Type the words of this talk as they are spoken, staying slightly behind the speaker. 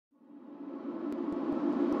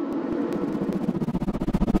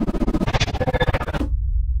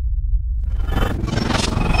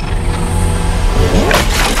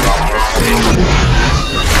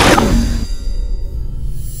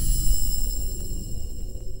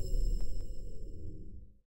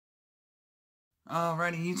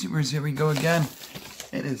Alrighty, YouTubers, here we go again.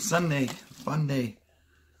 It is Sunday, fun day.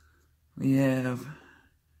 We have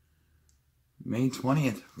May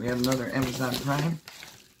 20th. We have another Amazon Prime.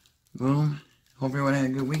 Boom. Hope everyone had a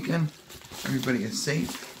good weekend. Everybody is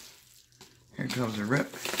safe. Here comes a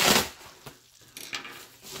rip.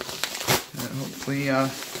 Hopefully,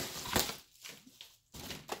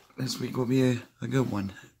 this week will be a good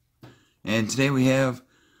one. And today we have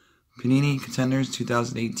Panini Contenders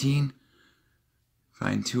 2018.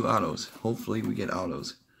 Find 2 autos. Hopefully we get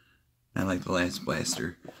autos. Not like the last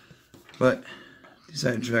blaster. But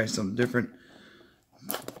decided to try something different.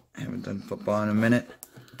 I haven't done football in a minute.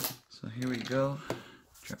 So here we go.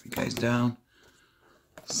 Drop you guys down.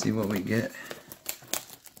 See what we get.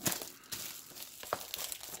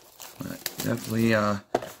 But definitely, yeah,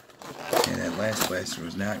 that last blaster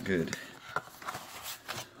was not good.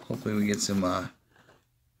 Hopefully we get some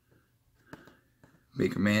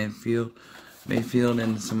Baker Mayfield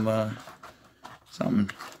and some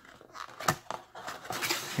something.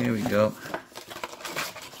 Here we go.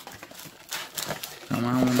 Come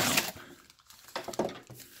on out.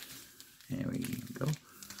 There we go.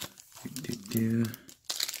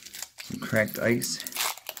 Some cracked ice.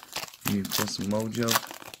 Maybe pull some mojo.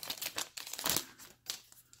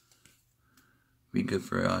 Be good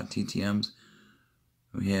for TTMs.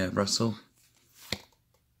 We have Russell.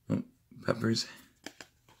 Peppers.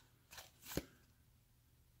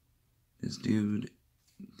 This dude,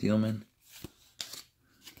 Thielman,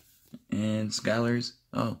 and Scholars.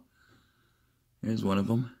 Oh, there's one of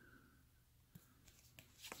them.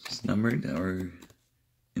 Just numbered or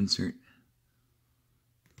insert.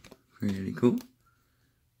 Pretty cool.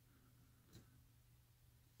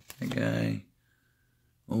 That guy,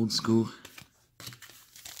 old school.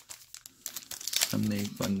 Sunday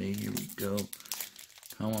fun day. Here we go.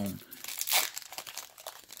 Come on.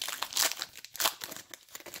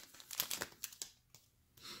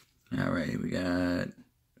 Alright, we got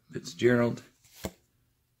Fitzgerald,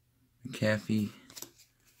 McAfee.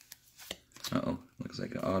 Uh-oh, looks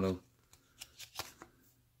like an auto.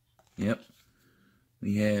 Yep.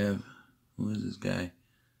 We have, who is this guy?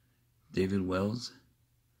 David Wells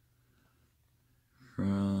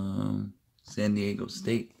from San Diego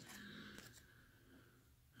State.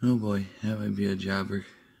 Oh boy, that might be a jobber.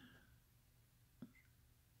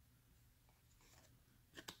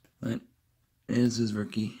 But it is his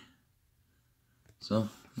rookie. So,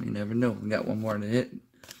 we never know. We got one more to hit.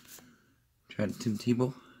 Try to Tim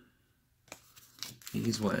Tebow.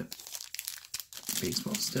 He's what?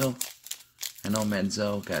 Baseball still. I know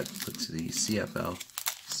Manziel got put to the CFL.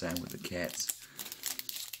 Signed with the Cats.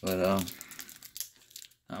 But,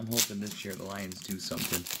 I'm hoping this year the Lions do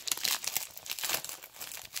something.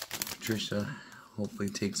 Patricia hopefully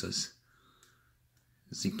takes us.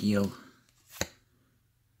 Ezekiel.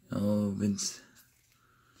 Oh, Vince.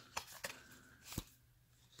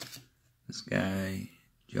 This guy,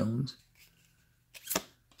 Jones.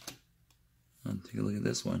 Take a look at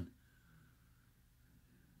this one.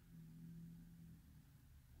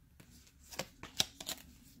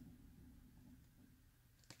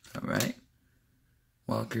 Alright.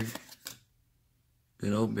 Walker.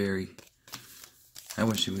 Good old Barry. I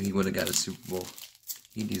wish he would have got a Super Bowl.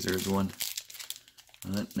 He deserves one.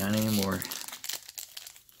 But not anymore.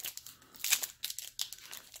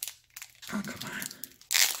 Oh, come on.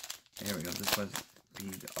 There we go. This must be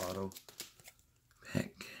the auto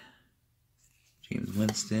pack. James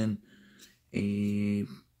Winston.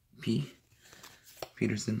 A.P.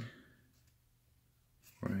 Peterson.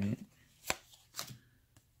 Alright.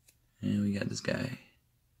 And we got this guy.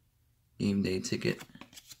 Game day ticket.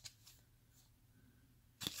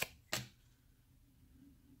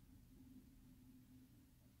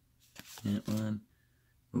 That one.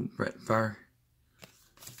 Ooh, Brett Favre.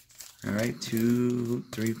 Alright, 3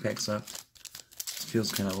 packs left. This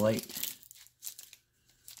feels kind of light.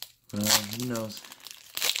 Well, who knows?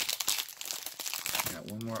 Got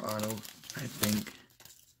one more auto, I think.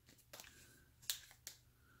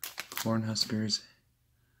 Cornhuskers.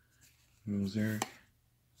 Loser.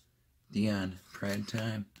 Dion. Pride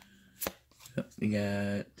time. Yep, we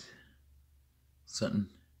got Sutton.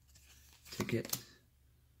 Ticket.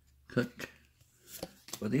 Cook.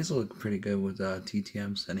 Well, these look pretty good with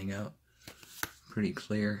TTM sending out. Pretty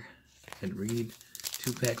clear. Can read.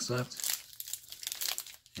 2 packs left.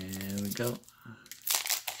 And there we go.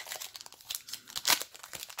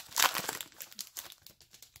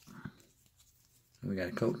 We got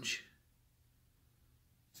a coach.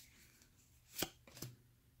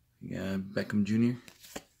 We got Beckham Jr.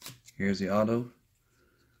 Here's the auto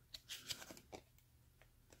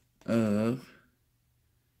of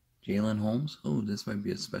Jalen Holmes. Oh, this might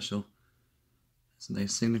be a special. That's a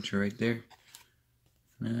nice signature right there.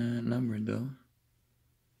 Numbered though.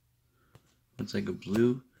 Looks like a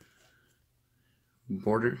blue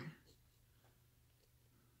border.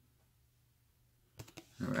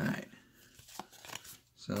 Alright.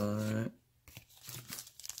 So,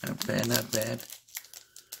 not bad, not bad.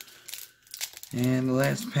 And the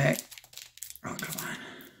last pack. Oh, come on.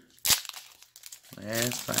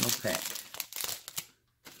 Last final pack.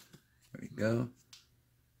 There we go.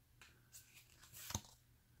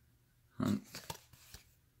 Hunt.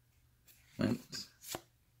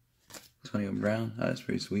 Antonio Brown. Oh, that's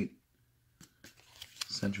pretty sweet.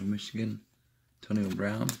 Central Michigan. Antonio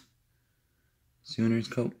Brown. Sooners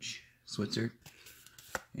coach. Switzer.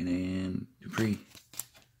 And then Dupree.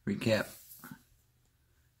 Recap.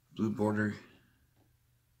 Blue border.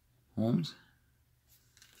 Holmes.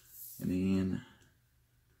 And then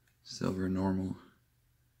silver normal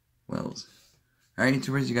Wells. Alright,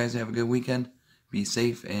 YouTubers, you guys have a good weekend. Be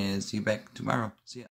safe and see you back tomorrow. See ya.